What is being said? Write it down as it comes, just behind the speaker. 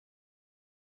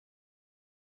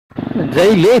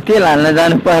जहिले तेल हाल्न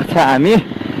जानुपर्छ हामी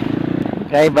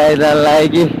गाई बाहिरलाई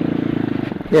कि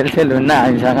तेल हुन्न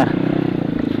हामीसँग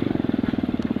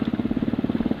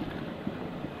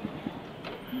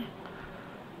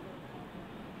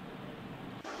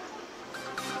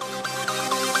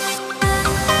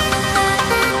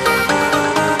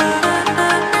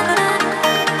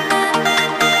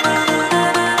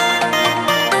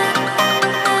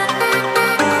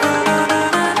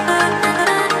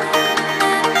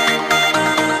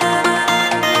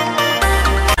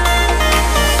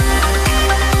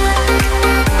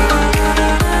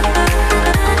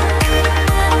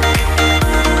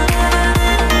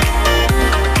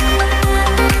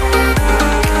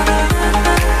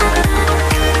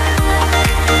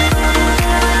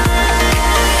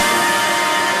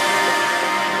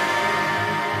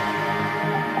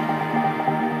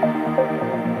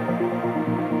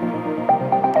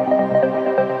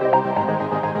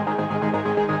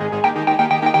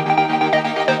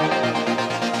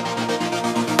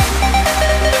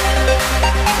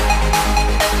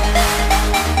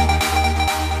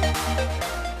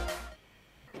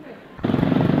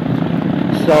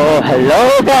So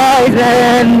hello guys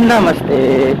and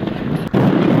namaste.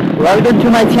 Welcome to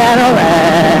my channel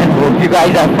and hope you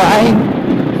guys are fine.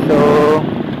 So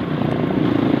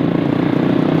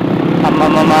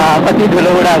mama pati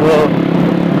dhulo udako.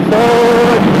 So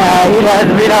it has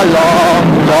been a long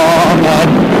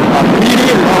and a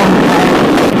really long time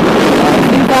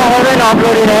since I haven't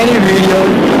uploaded any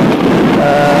videos.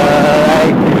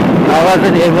 I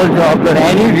wasn't able to upload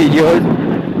any videos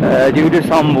due to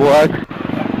some work.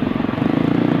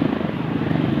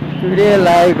 Today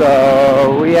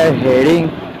we are heading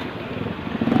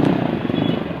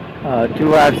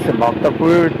towards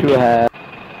Bhaktapur to have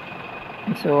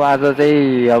so आज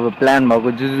चाहिँ अब plan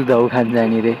भएको जुजु धाउ खान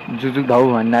जाने रे जुजु धाउ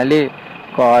भन्नाले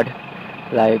कड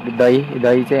like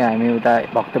दही चाहिँ हामी उता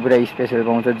भक्तपुर स्पेशल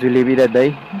पाउँछ जुलेबी र दही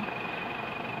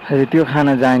आज त्यो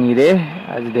खान जाने रे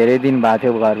आज धेरै दिन भएको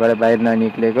थियो घरबाट बाहिर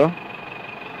ननिक्लेको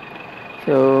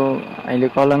सो अहिले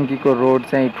कलङ्कीको रोड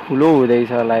चाहिँ ठुलो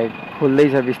हुँदैछ लाइक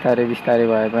खुल्दैछ बिस्तारै बिस्तारै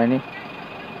भए पनि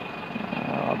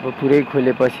अब पुरै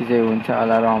खुलेपछि चाहिँ हुन्छ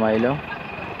होला रमाइलो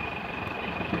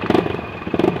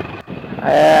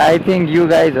I think you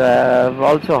guys have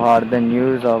also heard the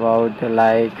news about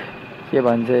like के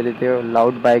भन्छ अरे त्यो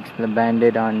loud bikes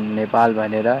Band-Aid on Nepal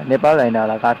भनेर नेपाल हैन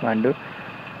होला काठमाडौँ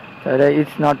तर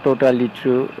it's not totally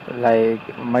true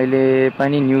like मैले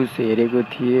पनि न्युज हेरेको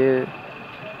थिएँ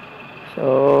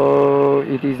so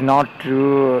it is not true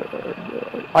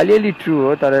अलिअलि ट्रु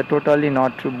हो तर totally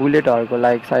not true बुलेटहरूको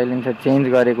like silencer change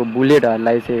गरेको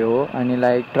बुलेटहरूलाई चाहिँ हो अनि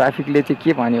लाइक ट्राफिकले चाहिँ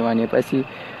के भन्यो भनेपछि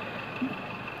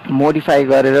मोडिफाई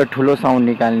गरेर ठुलो साउन्ड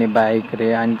निकाल्ने बाइक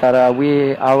रे अनि तर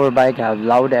our bike have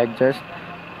loud exhaust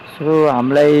so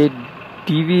हामीलाई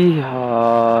टिभी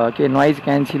के नोइज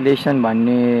क्यान्सलेसन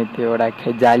भन्ने त्यो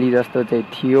एउटा जाली जस्तो चाहिँ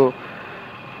थियो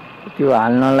त्यो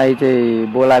हाल्नलाई चाहिँ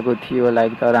बोलाएको थियो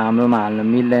लाइक तर हाम्रोमा हाल्न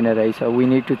मिल्दैन रहेछ we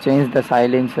need to change the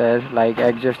silencer like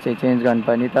exhaust चाहिँ चेन्ज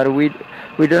गर्नुपर्ने तर we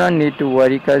do not need to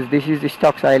worry because this is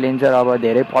stock silencer अब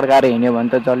धेरै पड्काएर हिँड्यो भने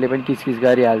त जसले पनि किसकिस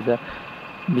गरिहाल्छ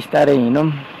बिस्तारै हिँडौँ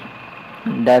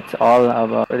द्याट्स अल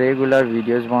अब रेगुलर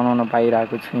भिडियोज बनाउन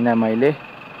पाइरहेको छुइनँ मैले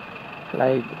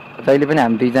लाइक जहिले पनि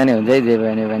हामी दुईजनै हुन्छ है जे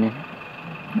भने पनि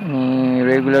अनि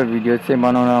रेगुलर भिडियोज चाहिँ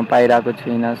बनाउन पाइरहेको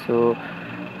छुइनँ सो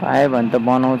पाएँ भने त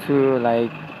बनाउँछु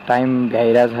लाइक टाइम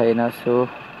भ्याइरहेको छैन so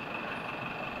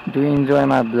do enjoy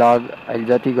my blog अहिले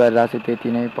जति गरिरहेको छु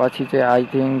त्यति नै पछि चाहिँ आई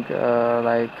थिङ्क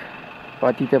लाइक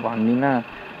कति चाहिँ भन्दिनँ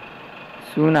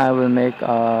सुन I will make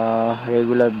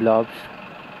regular blogs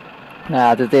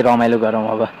आज चाहिँ रमाइलो गरौँ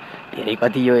अब धेरै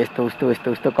कति यो यस्तो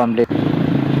उस्तो कम्प्लिट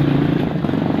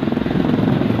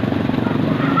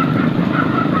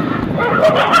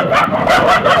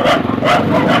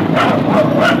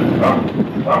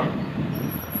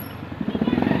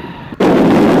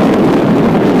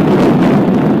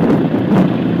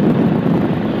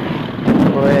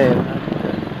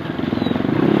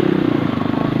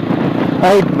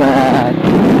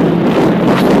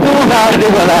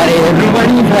हेर्नु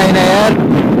पनि छैन यार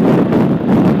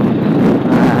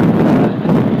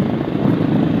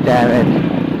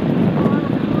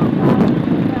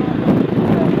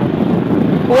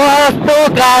कस्तो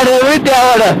काट्यो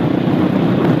त्यहाँबाट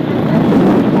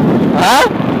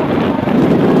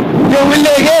त्यो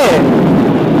उसले के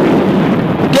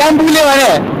टेम्पूले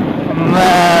भने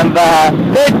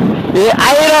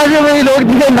आइरहेको छु मैले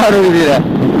रोकिदिँदै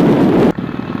नरोकिदिएर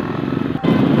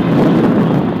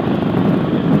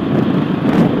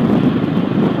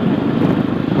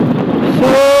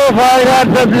Forgot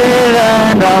the blade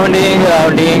and rounding.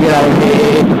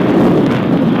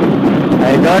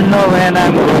 don't know when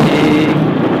I'm going.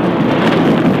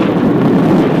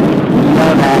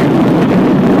 No, man.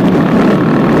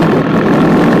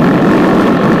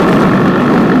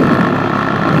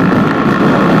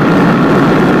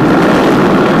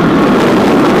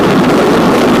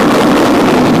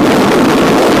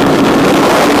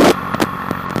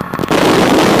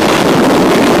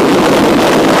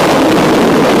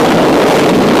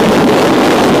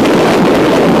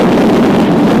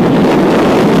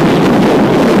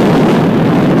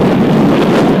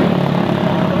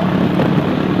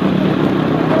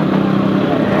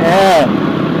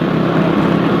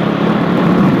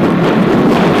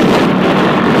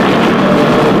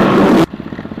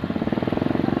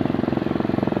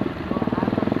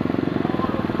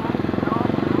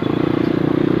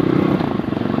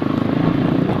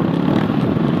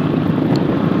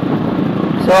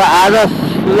 So as a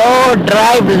slow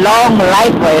drive long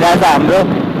life भइरहेछ हाम्रो.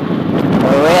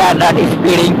 We are not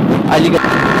speeding. अलिकति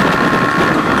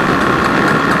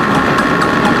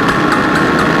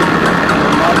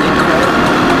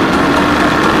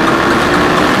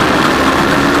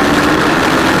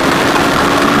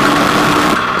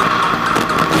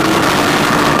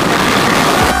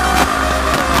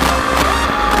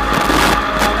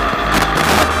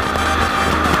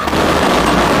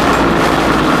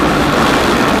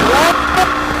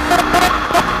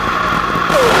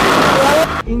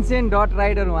इन्सेन्ट डट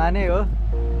राइडर उहाँ नै हो.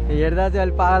 हेर्दा चाहिँ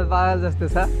अलि पागल पागल जस्तो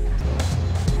छ.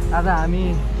 आज हामी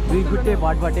दुई खुट्टे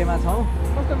भटभटेमा छौँ.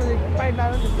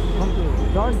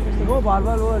 नो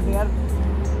भर्बल वर्ड यार.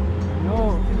 नो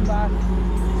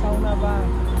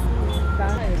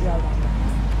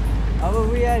अब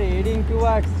वी आर हेडिङ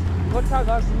टुवर्ड्स गोठा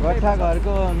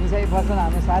घरको मिसाई फसल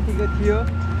हाम्रो साथीको थियो.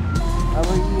 अब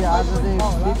यी आज चाहिँ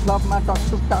फ्लिप फ्लपमा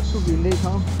टकटुक टकटुक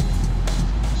हिँड्दैछौँ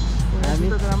हामी.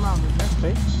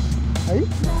 है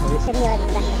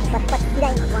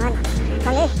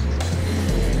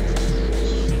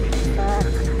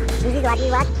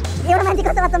एउटा मान्छे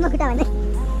कस्तो कस्तो खुट्टा भने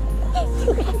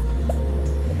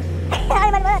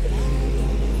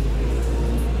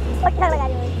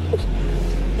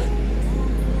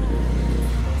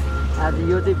आज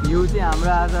यो चाहिँ भ्यू चाहिँ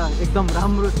हाम्रो आज एकदम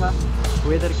राम्रो छ.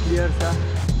 वेदर क्लियर छ.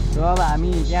 सो अब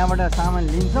हामी त्यहाँबाट सामान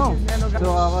लिन्छौँ. सो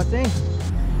अब चाहिँ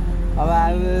अब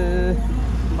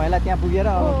पहिला त्यहाँ पुगेर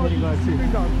अब फेरि गर्छु.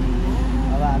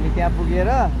 अब हामी त्यहाँ पुगेर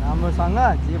राम्रोसँग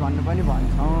जे भन्नु पनि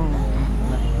भन्छौँ.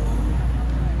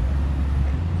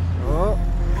 हो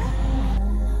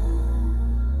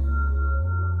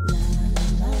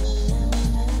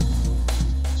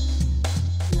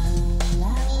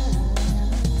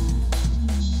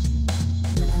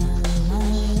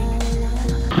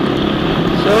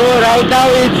So right now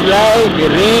it's like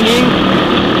raining.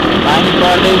 पानी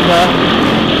पर्दैछ.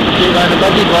 के गर्नु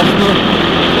कति बस्नु.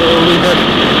 So we just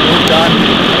moved on.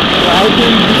 So I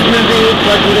think this will be it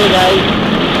for today guys.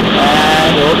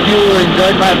 And hope you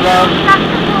enjoyed my vlog.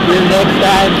 Till next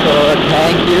time. So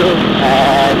thank you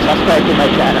and subscribe to my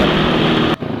channel.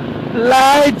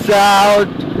 Lights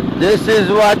out. This is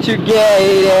what you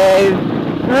get.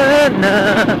 Na na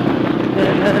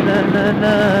na na na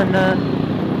na na.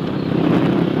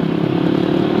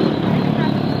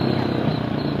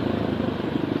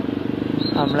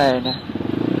 हामीलाई हैन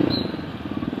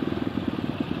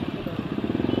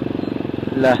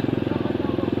ल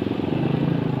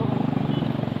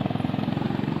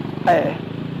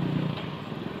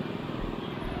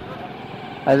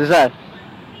हजुर sir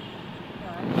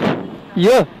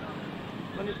यो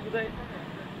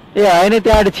ए होइन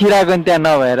त्यहाँबाट छिराको नि त्यहाँ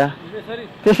नभएर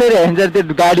त्यसरी होइन सर. त्यो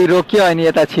गाडी रोक्यो अनि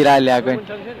यता छिरा ल्याएको नि.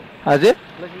 हजुर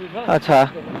अच्छा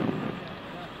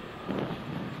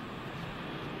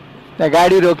त्यहाँ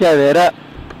गाडी रोक्यो भएर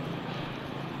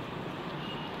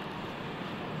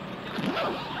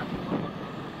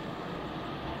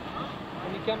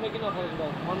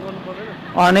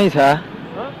अनै छ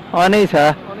अनै छ.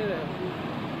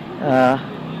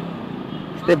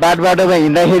 त्यस्तै बाटोमा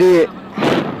हिँड्दाखेरि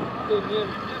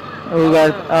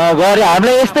गरे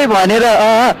हामीलाई यस्तै भनेर.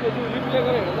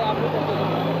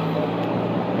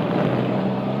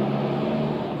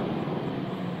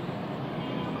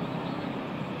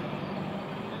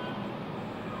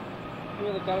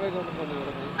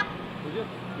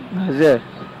 हजुर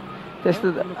त्यस्तो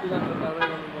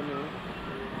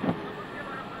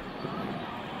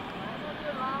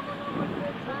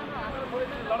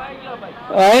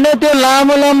होइन. त्यो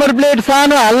लामो नम्बर प्लेट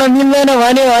सानो हाल्न मिल्दैन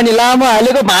भन्यो अनि लामो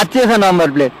हालेको भाँचिएछ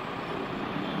नम्बर प्लेट.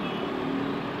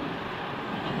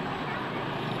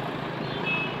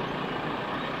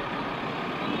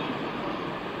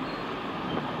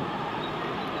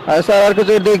 सर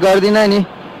अर्कोचोटि गर्दिन नि.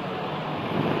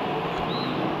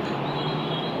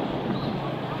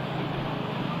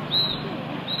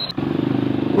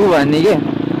 भन्ने के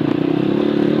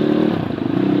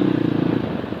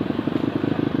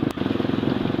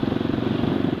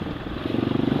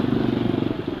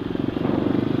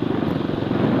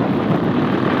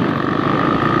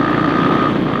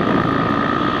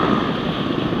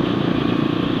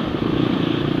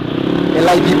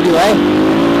यसलाई जित्यो है